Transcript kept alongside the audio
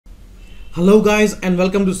Hello guys and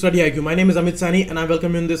welcome to StudyIQ. My name is Amit Sani and I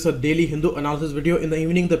welcome you in this daily Hindu analysis video. In the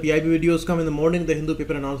evening the PIB videos come, in the morning the Hindu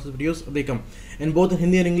paper analysis videos they come. In both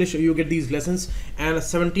Hindi and English you get these lessons, and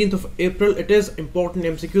 17th of April it is important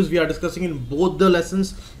MCQs we are discussing in both the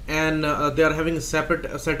lessons, and they are having a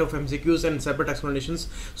separate set of MCQs and separate explanations.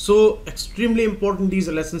 So extremely important these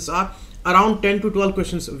lessons are. Around 10 to 12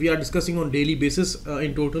 questions we are discussing on daily basis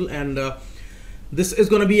in total, and this is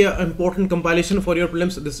going to be an important compilation for your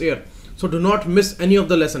prelims this year. So do not miss any of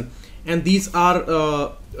the lesson. And these are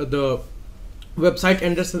the website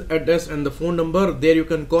address and the phone number. There you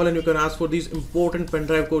can call and you can ask for these important pen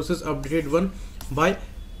drive courses, updated one by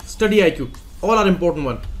StudyIQ. All are important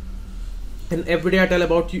one. And every day I tell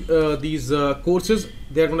about you, these courses.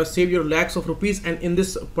 They are going to save your lakhs of rupees, and in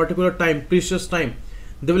this particular time, precious time,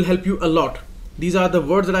 they will help you a lot. These are the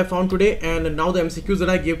words that I found today, and now the MCQs that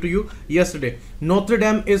I gave to you yesterday. Notre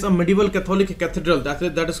Dame is a medieval Catholic cathedral.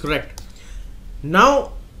 That is correct.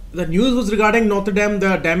 Now the news was regarding Notre Dame.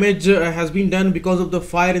 The damage has been done because of the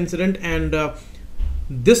fire incident, and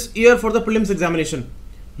this year for the prelims examination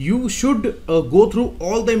you should go through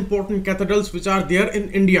all the important cathedrals which are there in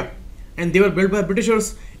India, and they were built by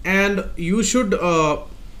Britishers, and you should go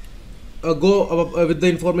with the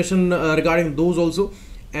information regarding those also,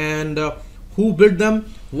 and who built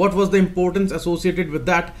them, what was the importance associated with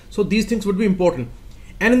that. So these things would be important.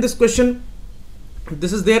 And in this question,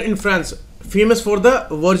 this is there in France, famous for the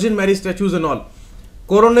Virgin Mary statues and all.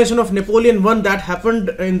 Coronation of Napoleon I, that happened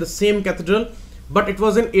in the same cathedral, but it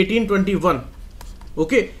was in 1821.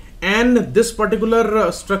 Okay, and this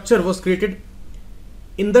particular structure was created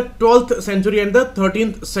in the 12th century and the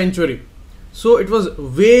 13th century. So it was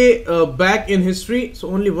way back in history. So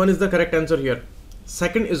only one is the correct answer here.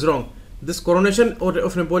 Second is wrong. This coronation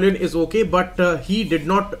of Napoleon is okay, but he did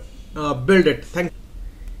not build it.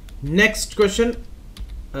 Next question,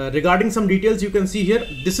 regarding some details you can see here.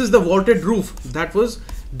 This is the vaulted roof that was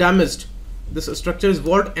damaged. This structure is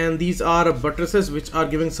vault, and these are buttresses which are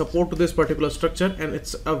giving support to this particular structure, and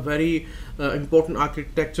it's a very important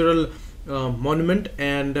architectural monument,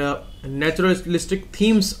 and naturalistic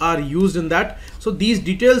themes are used in that. So these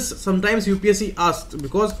details sometimes UPSC asks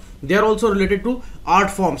because they are also related to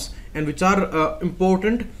art forms, and which are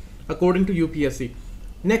important according to UPSC.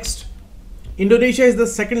 Next, Indonesia is the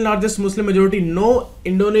second largest Muslim majority. No,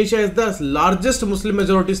 Indonesia is the largest Muslim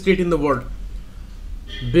majority state in the world.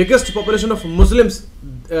 Biggest population of Muslims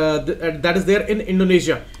that is there in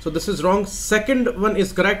Indonesia. So this is wrong. Second one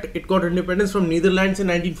is correct. It got independence from Netherlands in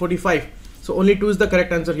 1945. So only 2 is the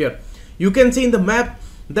correct answer here. You can see in the map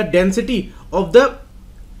the density of the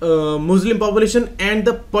Muslim population and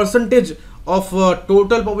the percentage of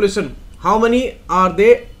total population. How many are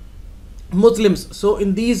they Muslims? So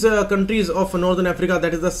in these countries of Northern Africa,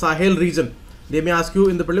 that is the Sahel region. They may ask you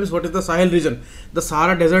in the prelims, what is the Sahel region? The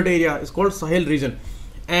Sahara Desert area is called Sahel region.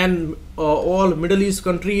 And all Middle East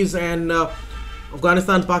countries, and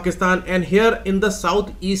Afghanistan, Pakistan, and here in the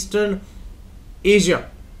Southeastern Asia,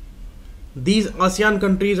 these ASEAN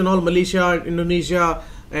countries and all, Malaysia, Indonesia,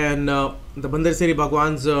 and the Bandarseri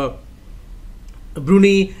Bhagwans,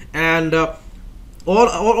 Brunei, and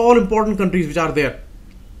all important countries which are there.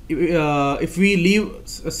 If we leave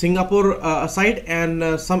Singapore aside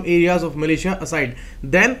and some areas of Malaysia aside,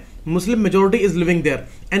 then Muslim majority is living there.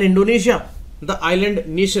 And Indonesia, the island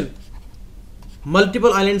nation,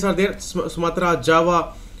 multiple islands are there, Sumatra,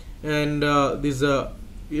 Java, and this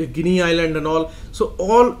Guinea Island and all. So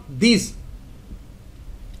all these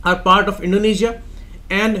are part of Indonesia,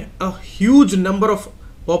 and a huge number of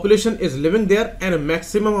population is living there, and a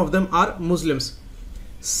maximum of them are Muslims.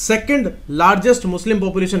 Second largest Muslim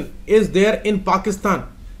population is there in Pakistan.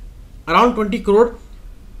 Around 20 crore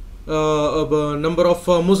number of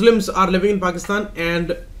Muslims are living in Pakistan,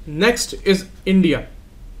 and next is India.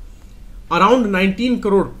 Around 19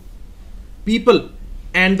 crore people,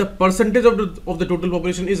 and the percentage of the total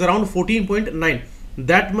population is around 14.9.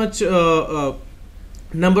 That much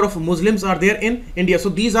number of Muslims are there in India. So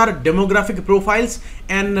these are demographic profiles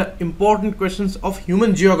and important questions of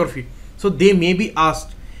human geography. So they may be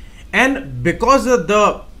asked. And because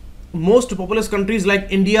the most populous countries like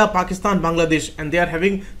India, Pakistan, Bangladesh, and they are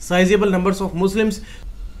having sizable numbers of Muslims.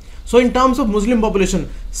 So in terms of Muslim population,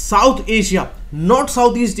 South Asia, not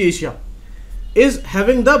Southeast Asia, is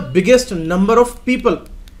having the biggest number of people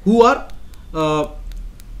who are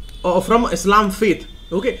from Islam faith.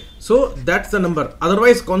 Okay, so that's the number.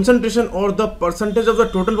 Otherwise, concentration or the percentage of the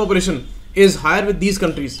total population is higher with these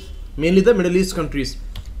countries, mainly the Middle East countries.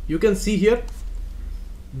 You can see here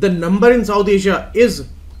the number in South Asia is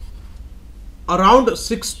around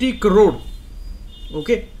 60 crore.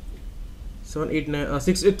 Okay, 7, 8, 9,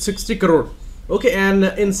 6, it's 60 crore. Okay, and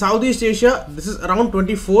in Southeast Asia, this is around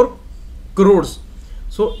 24 crores.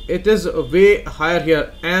 So it is way higher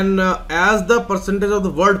here. And as the percentage of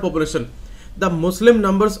the world population, the Muslim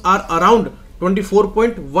numbers are around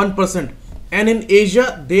 24.1%, and in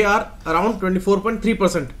Asia they are around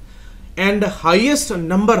 24.3%. And the highest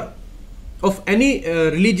number of any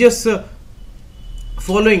religious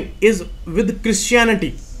following is with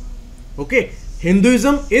Christianity. Okay,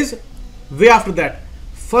 Hinduism is way after that.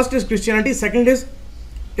 First is Christianity, second is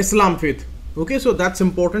Islam faith. Okay, so that's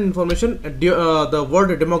important information, the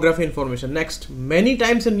word demography information. Next, many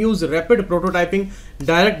times in news, rapid prototyping,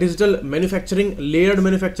 direct digital manufacturing, layered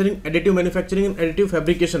manufacturing, additive manufacturing, and additive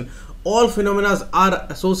fabrication, all phenomena are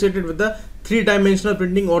associated with the three-dimensional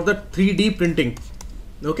printing or the 3D printing.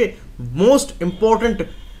 Okay, most important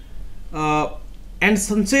and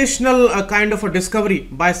sensational kind of a discovery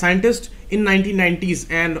by scientists in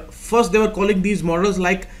 1990s, and first they were calling these models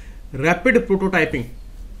like rapid prototyping.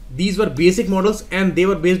 These were basic models and they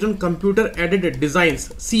were based on computer aided designs,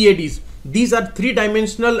 CADs. These are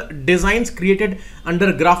three-dimensional designs created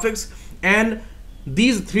under graphics, and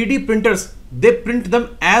these 3D printers, they print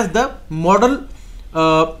them as the model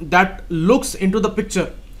that looks into the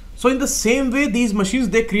picture. So in the same way, these machines,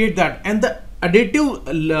 they create that. And the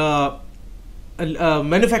additive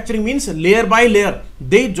manufacturing means layer by layer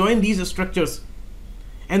they join these structures,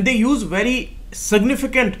 and they use very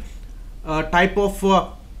significant type of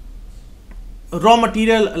raw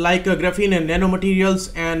material like graphene and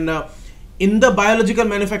nanomaterials. And in the biological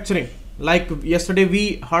manufacturing, like yesterday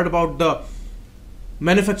we heard about the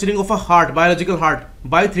manufacturing of a heart, biological heart,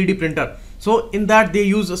 by 3D printer. So in that they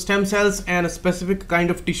use stem cells and a specific kind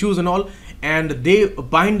of tissues and all, and they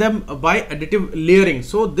bind them by additive layering.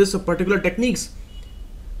 So this particular techniques,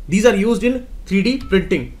 these are used in 3D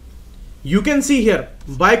printing. You can see here,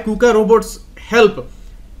 by KUKA robots help,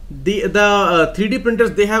 the 3D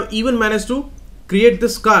printers, they have even managed to create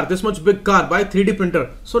this car, this much big car, by 3D printer.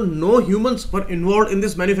 So no humans were involved in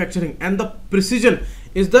this manufacturing, and the precision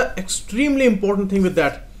is the extremely important thing with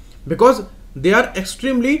that, because they are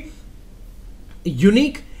extremely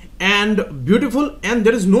unique and beautiful, and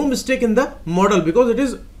there is no mistake in the model because it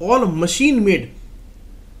is all machine made.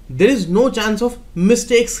 There is no chance of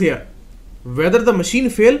mistakes here, whether the machine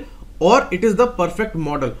fail or it is the perfect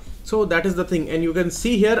model. So that is the thing. And you can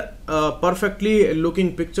see here perfectly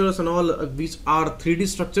looking pictures and all, which are 3D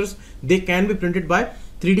structures. They can be printed by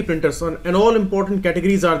 3D printers, and all important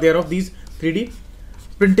categories are there of these 3D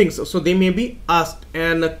printings. So they may be asked,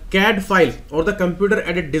 and a CAD file or the computer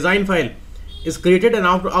aided design file is created, and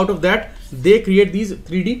out of that they create these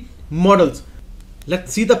 3D models.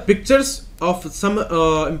 Let's see the pictures of some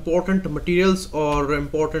important materials or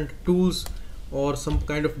important tools or some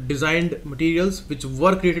kind of designed materials which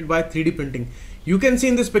were created by 3D printing. You can see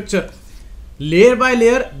in this picture, layer by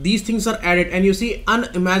layer these things are added, and you see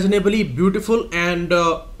unimaginably beautiful and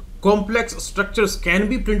complex structures can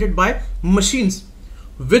be printed by machines,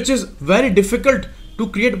 which is very difficult to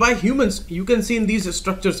create by humans. You can see in these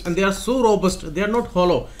structures, and they are so robust, they are not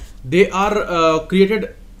hollow. They are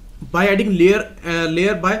created by adding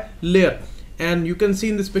layer by layer, and you can see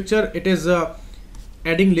in this picture it is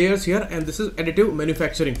adding layers here, and this is additive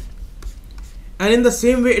manufacturing. And in the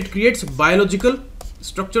same way it creates biological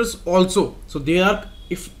structures also. So they are,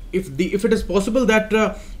 if it is possible that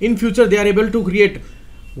in future they are able to create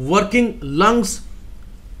working lungs,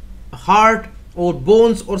 heart or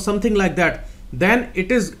bones or something like that, then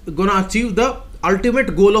it is gonna achieve the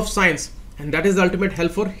ultimate goal of science, and that is the ultimate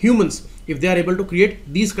help for humans if they are able to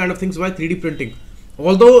create these kind of things by 3D printing.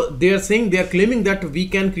 Although they are saying, they are claiming that we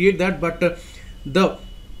can create that, but the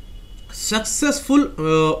successful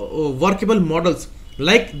workable models,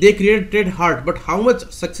 like they created heart, but how much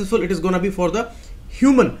successful it is going to be for the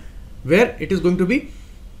human, where it is going to be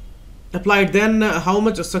applied, then how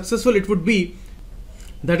much successful it would be,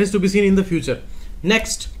 that is to be seen in the future.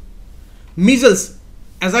 Next, measles.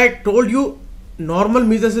 As I told you, normal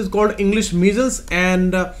measles is called English measles,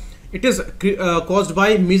 and it is caused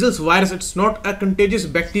by measles virus. It's not a contagious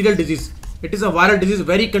bacterial disease. It is a viral disease,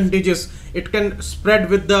 very contagious. It can spread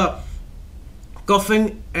with the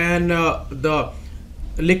coughing and the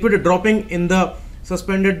liquid dropping in the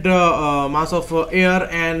suspended mass of air,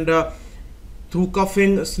 and through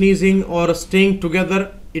coughing, sneezing or staying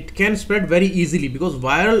together, it can spread very easily, because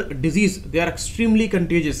viral disease, they are extremely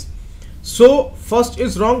contagious. So first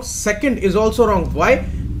is wrong, second is also wrong. Why?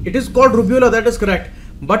 It is called rubella, that is correct,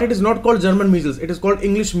 but it is not called German measles, it is called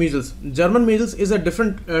English measles. German measles is a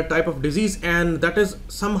different type of disease, and that is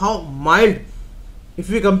somehow mild if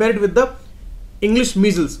we compare it with the English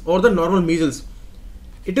measles or the normal measles.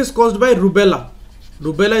 it is caused by rubella.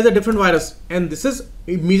 Rubella is a different virus, and this is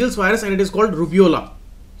measles virus, and it is called rubeola.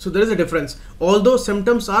 So there is a difference, although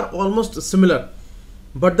symptoms are almost similar,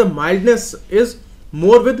 but the mildness is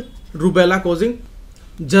more with rubella causing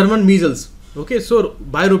German measles. Okay, so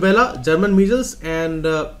by rubella, German measles, and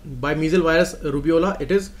by measles virus, rubeola,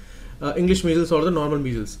 it is English measles or the normal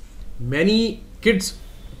measles. Many kids,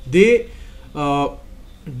 they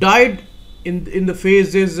died in the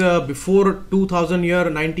phases before 2000 year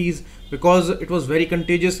 90s, because it was very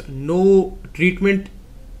contagious. No treatment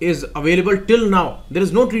is available till now. There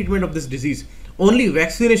is no treatment of this disease, only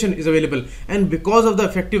vaccination is available, and because of the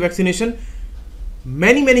effective vaccination,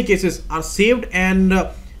 many cases are saved, and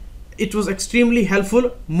it was extremely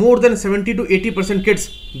helpful. More than 70 to 80% kids,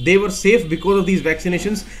 they were safe because of these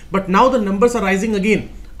vaccinations. But now the numbers are rising again.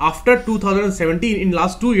 After 2017, in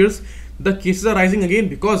last 2 years, the cases are rising again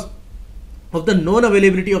because of the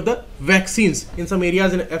non-availability of the vaccines in some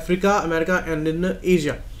areas in Africa, America, and in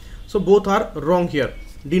Asia. So both are wrong here.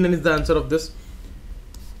 D9 is the answer of this.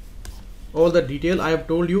 All the detail I have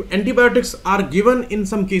told you. Antibiotics are given in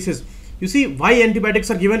some cases. You see why antibiotics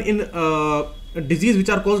are given in disease which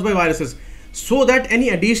are caused by viruses, so that any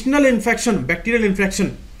additional infection, bacterial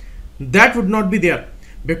infection, that would not be there.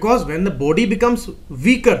 Because when the body becomes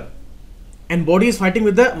weaker and body is fighting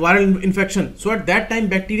with the viral infection, so at that time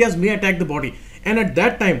bacteria may attack the body, and at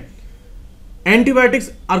that time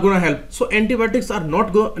antibiotics are going to help. So antibiotics are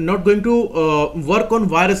not going to work on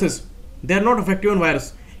viruses. They are not effective on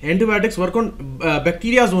virus. Antibiotics work on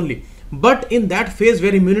bacteria only. But in that phase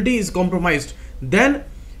where immunity is compromised, then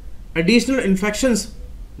additional infections,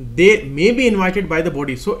 they may be invited by the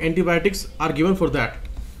body. So antibiotics are given for that.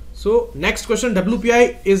 So next question,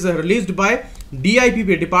 WPI is released by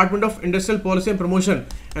DIPP, Department of Industrial Policy and Promotion,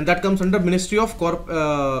 and that comes under Ministry of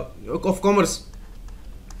Commerce.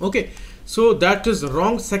 Okay, so that is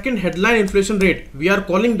wrong. Second, headline inflation rate, we are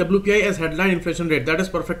calling WPI as headline inflation rate. That is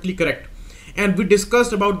perfectly correct, and we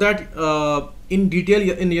discussed about that in detail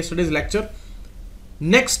in yesterday's lecture.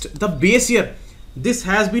 Next, the base year, this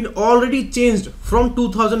has been already changed from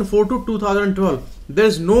 2004 to 2012. There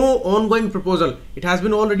is no ongoing proposal. It has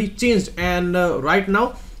been already changed, and right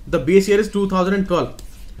now the base year is 2012.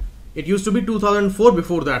 It used to be 2004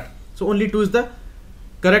 before that. So only 2 is the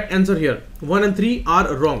correct answer here. 1 and 3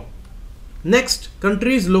 are wrong. Next,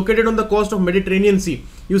 countries located on the coast of Mediterranean Sea.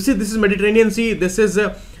 You see, this is Mediterranean Sea, this is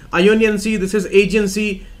Ionian Sea, this is Aegean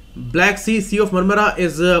Sea, Black Sea. Sea of Marmara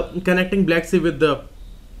is connecting Black Sea with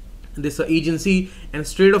this Aegean Sea, and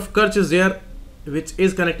Strait of Kerch is there, which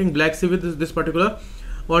is connecting Black Sea with this particular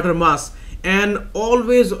water mass. And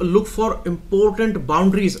always look for important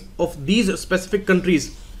boundaries of these specific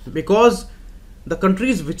countries, because the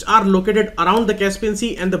countries which are located around the Caspian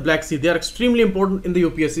Sea and the Black Sea, they are extremely important in the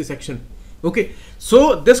UPSC section. Okay,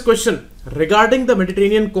 so this question regarding the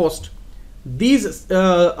Mediterranean coast, these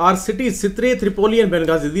are cities: Sirte, Tripoli, and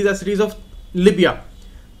Benghazi. These are cities of Libya.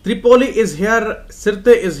 Tripoli is here, Sirte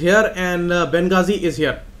is here, and Benghazi is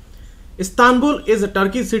here. Istanbul is a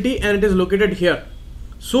Turkish city, and it is located here.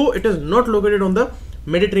 So it is not located on the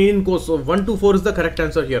Mediterranean coast. So 1 to 4 is the correct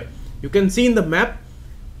answer here. You can see in the map,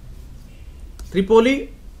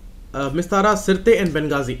 Tripoli, Mistara, Sirte, and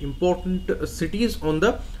Benghazi, important cities on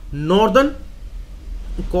the northern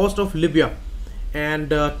coast of Libya. And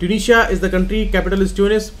Tunisia is the country, capital is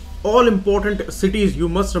Tunis. All important cities you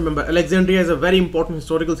must remember. Alexandria is a very important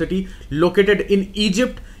historical city located in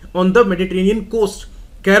Egypt on the Mediterranean coast.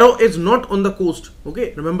 Cairo is not on the coast.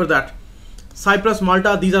 Okay, remember that. Cyprus,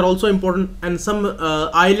 Malta, these are also important, and some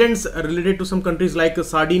islands related to some countries like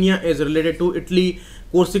Sardinia is related to Italy,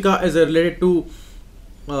 Corsica is related to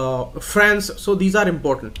France. So these are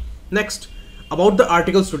important. Next, about the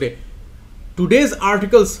articles today. Today's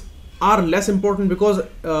articles are less important because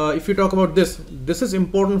if you talk about this is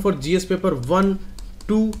important for GS paper 1,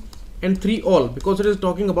 2 and 3 all, because it is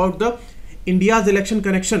talking about the India's election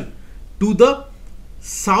connection to the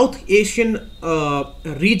South Asian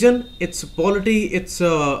region, its polity, its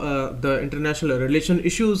the international relation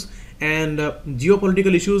issues and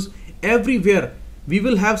geopolitical issues. Everywhere we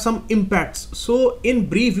will have some impacts. So in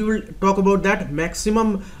brief, we will talk about that.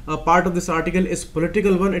 Maximum part of this article is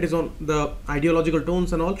political one. It is on the ideological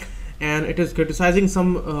tones and all, and it is criticizing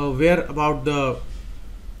somewhere about the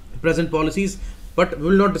present policies, but we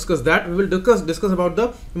will not discuss that. We will discuss about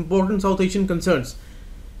the important South Asian concerns.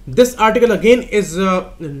 This article again is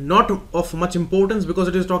not of much importance because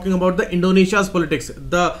it is talking about the Indonesia's politics.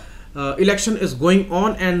 The election is going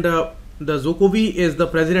on, and the Jokowi is the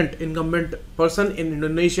president, incumbent person in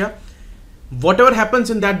Indonesia. Whatever happens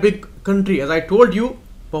in that big country, as I told you,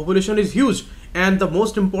 population is huge, and the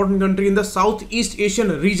most important country in the Southeast Asian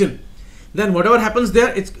region, then whatever happens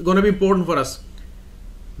there, it's going to be important for us.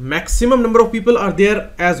 Maximum number of people are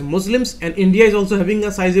there as Muslims, and India is also having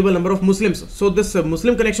a sizable number of Muslims. So this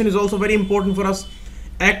Muslim connection is also very important for us.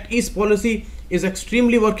 Act East policy is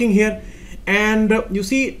extremely working here, and you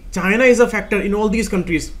see China is a factor in all these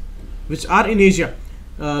countries which are in Asia.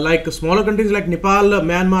 Like smaller countries like Nepal,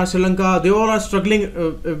 Myanmar, Sri Lanka, they all are struggling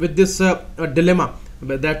with this dilemma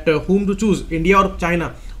that whom to choose, India or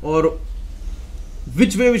China, or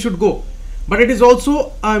which way we should go. But it is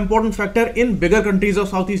also an important factor in bigger countries of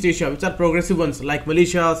Southeast Asia, which are progressive ones like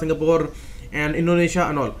Malaysia, Singapore, and Indonesia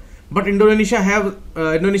and all. But Indonesia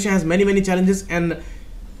has many challenges, and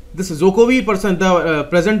this Jokowi person, the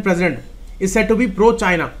present president, is said to be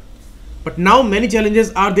pro-China. But now many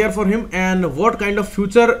challenges are there for him, and what kind of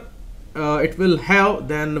future it will have,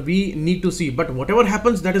 then we need to see. But whatever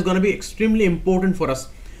happens, that is going to be extremely important for us.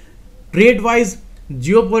 Trade wise,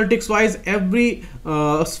 geopolitics wise, every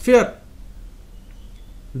sphere,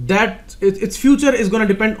 that its future is going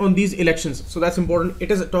to depend on these elections. So that's important.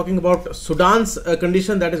 It is talking about Sudan's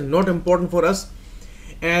condition, that is not important for us.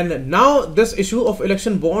 And now this issue of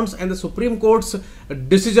election bonds and the Supreme Court's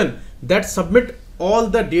decision that submit all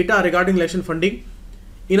the data regarding election funding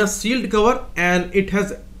in a sealed cover, and it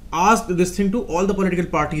has asked this thing to all the political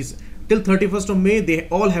parties till 31st of May. They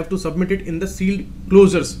all have to submit it in the sealed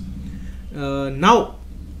closures. Now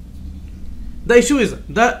the issue is,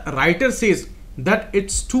 the writer says that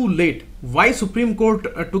it's too late. Why Supreme Court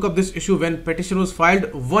took up this issue when petition was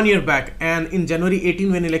filed 1 year back, and in January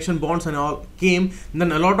 18 when election bonds and all came,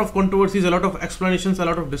 then a lot of controversies, a lot of explanations, a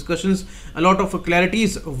lot of discussions, a lot of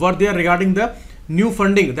clarities were there regarding the new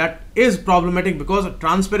funding. That is problematic because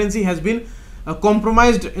transparency has been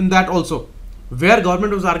compromised in that also, where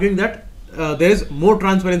government was arguing that there is more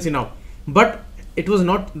transparency now, but it was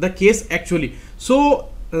not the case actually. So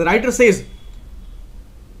the writer says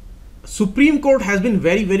Supreme Court has been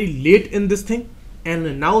very late in this thing,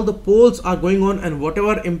 and now the polls are going on, and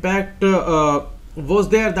whatever impact was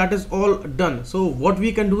there, that is all done. So what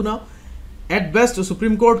we can do now, at best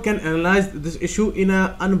Supreme Court can analyze this issue in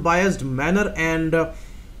an unbiased manner, and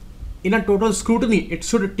in a total scrutiny it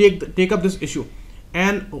should take up this issue,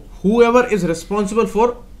 and whoever is responsible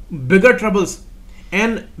for bigger troubles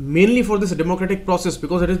and mainly for this democratic process,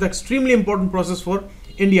 because it is the extremely important process for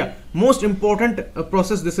India, most important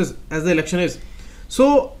process this is, as the election is.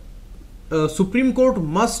 So Supreme Court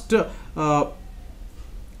must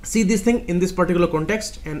see this thing in this particular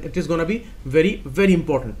context, and it is going to be very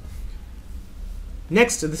important.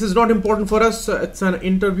 Next, this is not important for us, it's an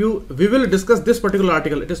interview. We will discuss this particular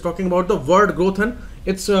article. It is talking about the world growth and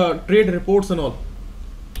its trade reports and all.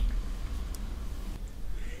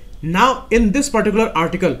 Now in this particular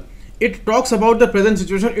article, it talks about the present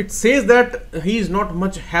situation. It says that he is not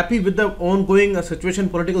much happy with the ongoing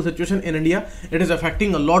political situation in India. It is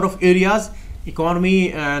affecting a lot of areas,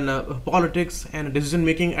 economy and politics and decision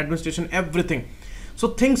making, administration, everything. So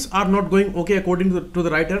things are not going okay according to the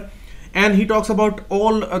writer. And he talks about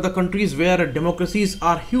all the countries where democracies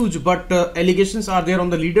are huge, but allegations are there on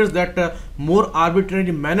the leaders that more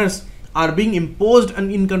arbitrary manners are being imposed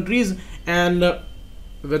in countries. And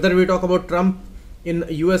whether we talk about Trump in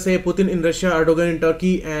USA, Putin in Russia, Erdogan in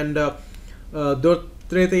Turkey, and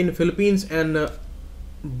Duterte in Philippines, and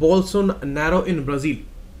Bolsonaro in Brazil.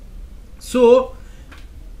 So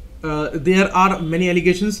there are many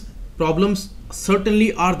allegations. Problems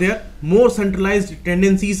certainly are there. More centralized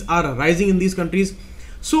tendencies are rising in these countries.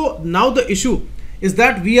 So now the issue is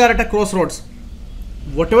that we are at a crossroads.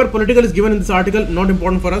 Whatever political is given in this article, not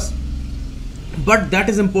important for us, but that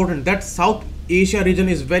is important. That South Asia region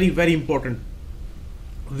is very important.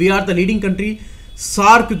 We are the leading country.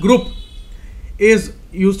 SAARC group is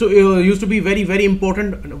used to be very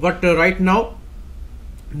important, but right now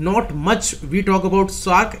not much we talk about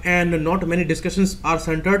SAARC, and not many discussions are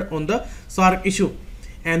centered on the SAARC issue.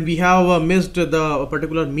 And we have missed the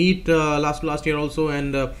particular meet last year also,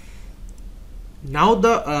 and now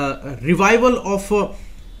the revival of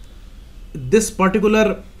this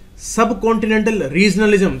particular subcontinental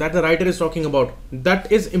regionalism that the writer is talking about, that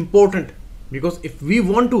is important, because if we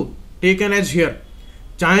want to take an edge here,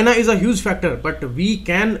 China is a huge factor, but we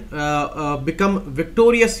can become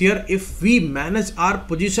victorious here if we manage our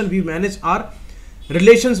position, we manage our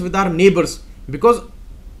relations with our neighbors. Because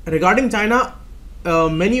regarding China,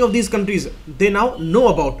 many of these countries, they now know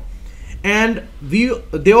about, and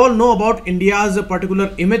they all know about India's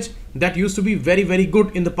particular image that used to be very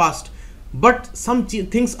good in the past. But some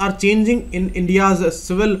things are changing in India's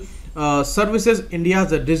civil services,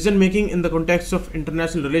 India's decision making in the context of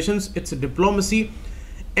international relations, its diplomacy,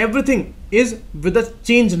 everything is with a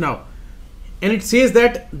change now. And it says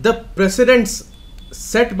that the precedents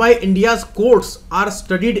set by India's courts are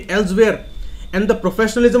studied elsewhere, and the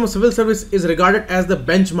professionalism of civil service is regarded as the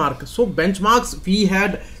benchmark. So benchmarks we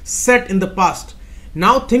had set in the past,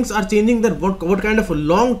 now things are changing. That what kind of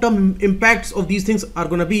long-term impacts of these things are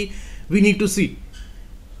going to be, we need to see.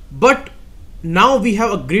 But now we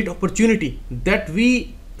have a great opportunity that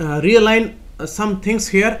we realign some things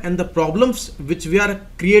here, and the problems which we are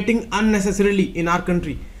creating unnecessarily in our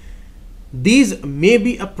country, these may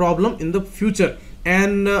be a problem in the future.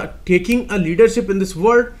 And taking a leadership in this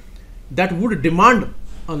world, that would demand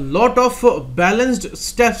a lot of balanced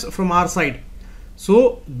steps from our side.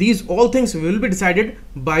 So these all things will be decided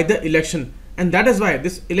by the election, and that is why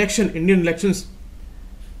this election, Indian elections,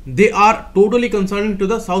 they are totally concerning to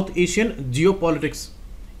the South Asian geopolitics.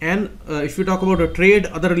 And if we talk about trade,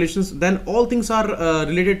 other relations, then all things are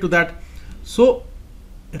related to that. So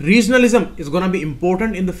regionalism is going to be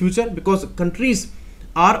important in the future, because countries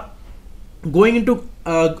are going into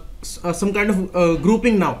some kind of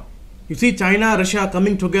grouping now. You see China, Russia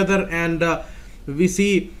coming together, and we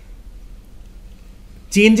see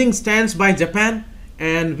changing stance by Japan,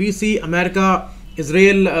 and we see America,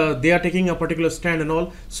 Israel, they are taking a particular stand and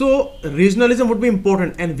all. So regionalism would be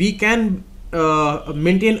important, and we can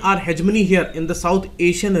maintain our hegemony here in the South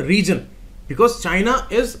Asian region, because China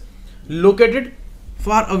is located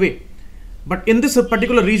far away. But in this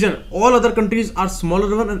particular region, all other countries are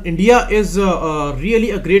smaller one, and India is really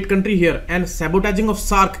a great country here, and sabotaging of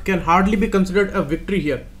SAARC can hardly be considered a victory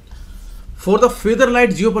here. For the feather-light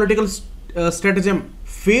geopolitical stratagem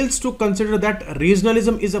fails to consider that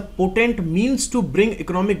regionalism is a potent means to bring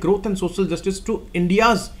economic growth and social justice to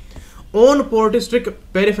India's own polycentric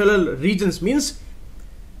peripheral regions. Means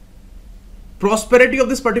prosperity of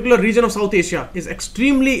this particular region of South Asia is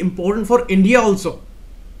extremely important for India also.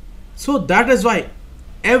 So that is why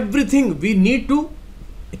everything we need to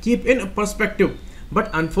keep in perspective. But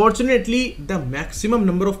unfortunately, the maximum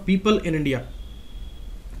number of people in India,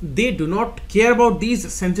 they do not care about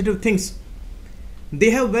these sensitive things. They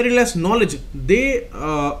have very less knowledge. They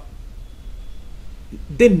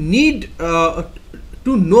need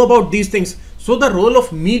to know about these things. So the role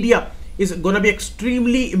of media is going to be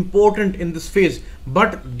extremely important in this phase,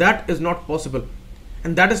 but that is not possible,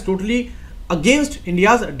 and that is totally against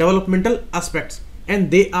India's developmental aspects.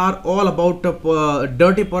 And they are all about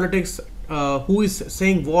dirty politics, who is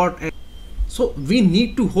saying what. And so we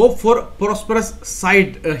need to hope for prosperous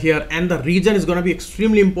side here, and the region is going to be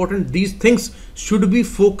extremely important. These things should be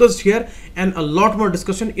focused here, and a lot more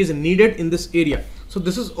discussion is needed in this area. So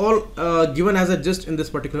this is all given as a gist in this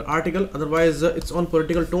particular article. Otherwise it's on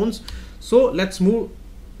political tones. So let's move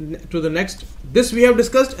to the next. This we have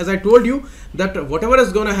discussed, as I told you, that whatever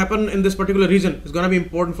is going to happen in this particular region is going to be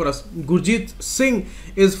important for us. Gurjeet Singh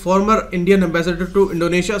is former Indian ambassador to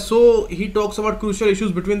Indonesia, so he talks about crucial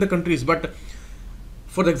issues between the countries. But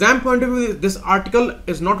for the exam point of view, this article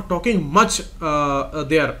is not talking much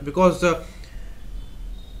there, because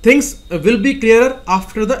things will be clearer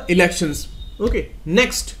after the elections. Okay,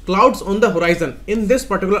 next, clouds on the horizon. In this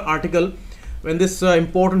particular article, when this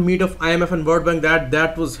important meet of IMF and World Bank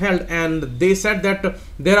that was held, and they said that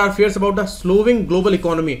there are fears about a slowing global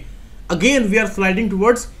economy. Again, we are sliding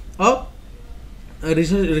towards a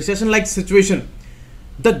recession-like situation.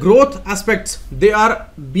 The growth aspects, they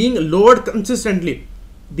are being lowered consistently.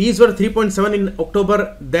 These were 3.7 in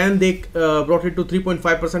October, then they brought it to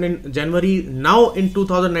 3.5% in January. Now in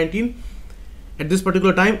 2019, at this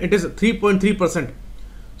particular time, it is 3.3%.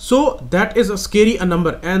 So that is a scary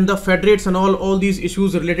number. And the Fed rates and all these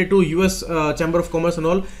issues related to US Chamber of Commerce and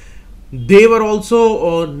all, they were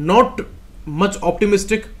also not much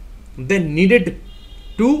optimistic. They needed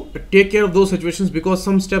to take care of those situations, because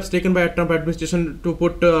some steps taken by a Trump administration to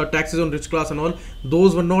put taxes on rich class and all,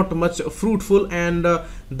 those were not much fruitful, and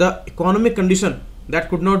the economic condition that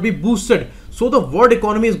could not be boosted. So the world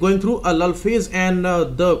economy is going through a lull phase, and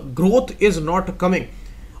the growth is not coming.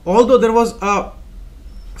 Although there was a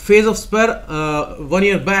phase of spur 1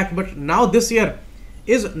 year back, but now this year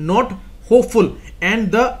is not hopeful,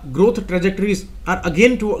 and the growth trajectories are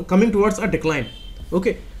again coming towards a decline.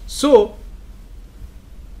 Okay, so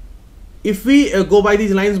if we go by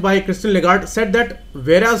these lines by Christine Lagarde, said that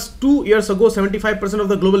whereas 2 years ago 75% of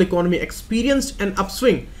the global economy experienced an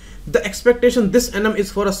upswing, the expectation this annum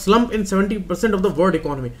is for a slump in 70% of the world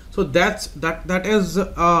economy. So that is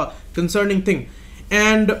a concerning thing.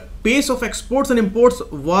 And pace of exports and imports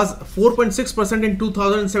was 4.6% in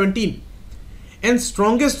 2017, and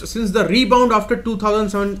strongest since the rebound after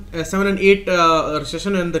 2007 and 8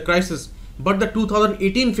 recession and the crisis. But the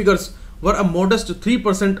 2018 figures were a modest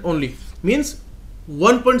 3% only, means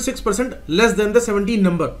 1.6% less than the 17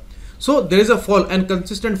 number. So there is a fall, and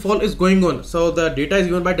consistent fall is going on. So the data is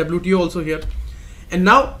given by WTO also here, and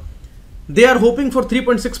now they are hoping for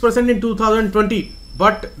 3.6% in 2020.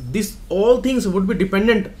 But this all things would be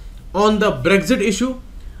dependent on the Brexit issue,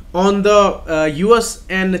 on the US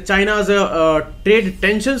and China's trade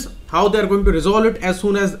tensions, how they are going to resolve it. As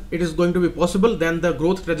soon as it is going to be possible, then the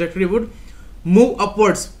growth trajectory would move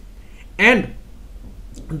upwards, and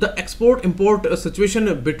the export import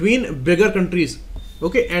situation between bigger countries,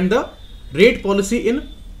 okay, and the rate policy in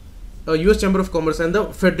US Chamber of Commerce and the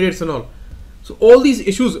Fed rates and all. So all these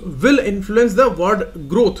issues will influence the world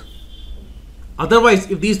growth. Otherwise,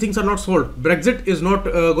 if these things are not solved, Brexit is not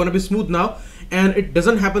going to be smooth now, and it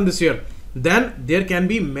doesn't happen this year, then there can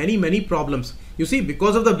be many problems. You see,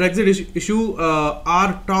 because of the Brexit issue,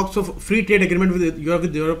 our talks of free trade agreement with the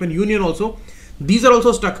European Union also, these are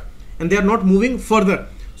also stuck and they are not moving further.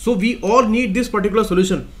 So we all need this particular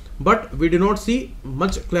solution, but we do not see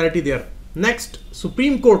much clarity there. Next,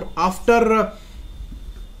 Supreme Court, after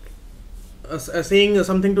saying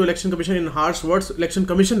something to Election Commission in harsh words, Election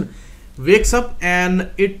Commission wakes up and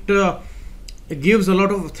it gives a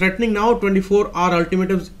lot of threatening now. 24-hour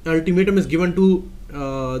ultimatum is given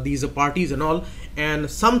to these parties and all, and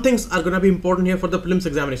some things are going to be important here for the prelims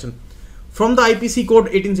examination. From the IPC code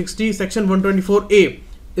 1860, section 124A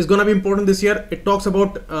is going to be important this year. It talks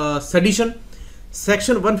about sedition.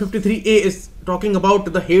 Section 153A is talking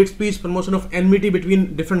about the hate speech, promotion of enmity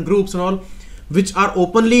between different groups and all, which are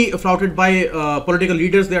openly flouted by political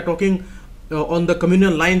leaders. They are talking on the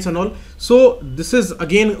communal lines and all. So this is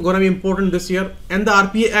again going to be important this year. And the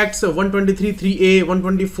RPA Acts 123.3A,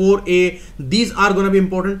 124A, these are going to be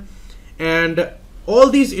important. And all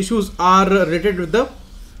these issues are related with the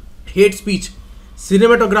hate speech.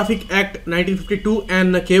 Cinematographic Act 1952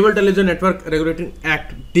 and Cable Television Network Regulating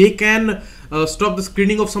Act, they can stop the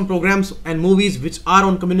screening of some programs and movies which are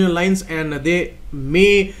on communal lines, and they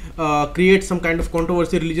may create some kind of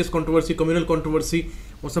controversy, religious controversy, communal controversy,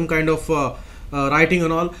 or some kind of writing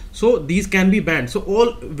and all. So these can be banned. So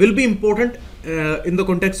all will be important in the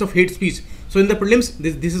context of hate speech. So in the prelims,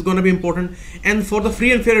 this is going to be important. And for the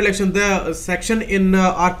free and fair election, the section in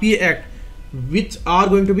RPA Act, which are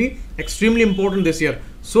going to be extremely important this year.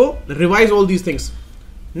 So revise all these things.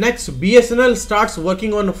 Next, BSNL starts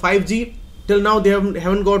working on 5G. Till now they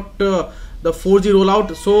haven't got the 4G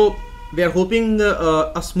rollout, so they are hoping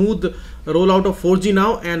a smooth rollout of 4G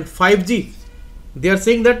now. And 5G, they are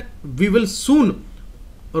saying that we will soon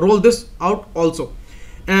roll this out also.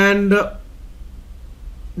 And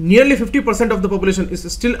nearly 50% of the population is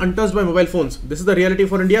still untouched by mobile phones. This is the reality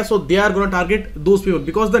for India. So they are going to target those people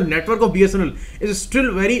because the network of BSNL is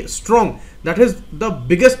still very strong. That is the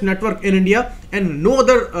biggest network in India, and no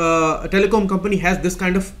other telecom company has this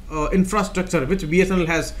kind of infrastructure which BSNL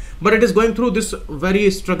has. But it is going through this very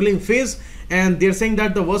struggling phase, and they are saying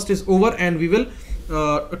that the worst is over and we will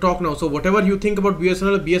talk now. So whatever you think about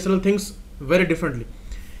BSNL thinks very differently.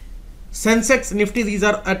 Sensex, Nifty, these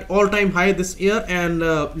are at all-time high this year, and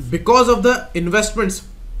because of the investments,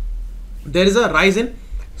 there is a rise in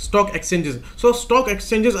stock exchanges. So stock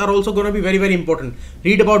exchanges are also going to be very important.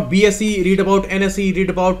 Read about BSE, read about NSE, read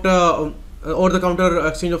about over-the-counter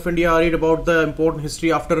exchange of India, read about the important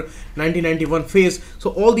history after 1991 phase. So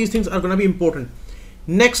all these things are going to be important.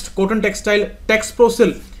 Next, cotton textile,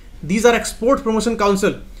 Texprosil. These are Export Promotion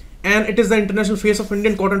Council, and it is the international face of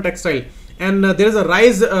Indian cotton textile. And there is a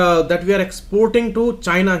rise that we are exporting to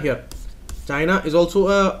China here. China is also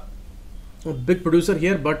a big producer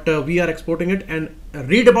here, but we are exporting it. And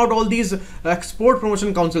read about all these export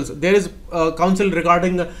promotion councils. There is a council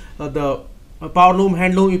regarding the powerloom,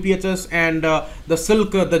 handloom, UPSC, and the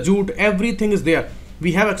silk, the jute, everything is there.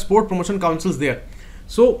 We have export promotion councils there.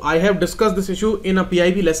 So I have discussed this issue in a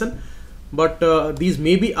PIB lesson, but these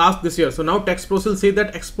may be asked this year. So now Texprosil say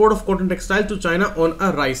that export of cotton textile to China on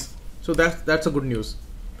a rise. So that's a good news.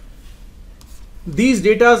 These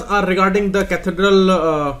data are regarding the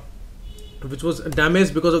cathedral which was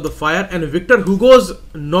damaged because of the fire, and Victor Hugo's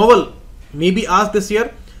novel may be asked this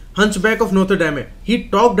year, Hunchback of Notre Dame. He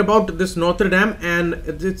talked about this Notre Dame and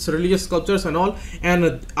its religious sculptures and all,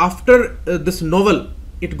 and after this novel,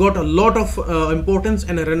 it got a lot of importance,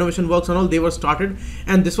 and renovation works and all, they were started,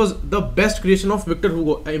 and this was the best creation of Victor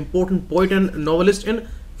Hugo, an important poet and novelist in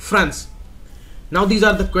France. Now these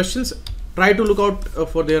are the questions. Try to look out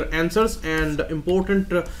for their answers and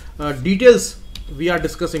important details we are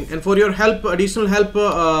discussing. And for your help, additional help,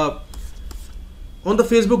 on the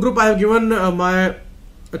Facebook group I have given my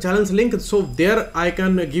a challenge link, so there I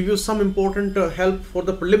can give you some important help for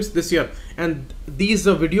the prelims this year. And these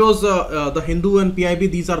videos, the Hindu and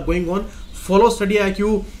PIB, these are going on. Follow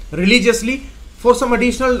StudyIQ religiously. For some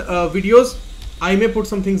additional videos, I may put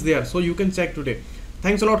some things there, so you can check today.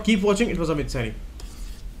 Thanks a lot. Keep watching. It was Amit Sani.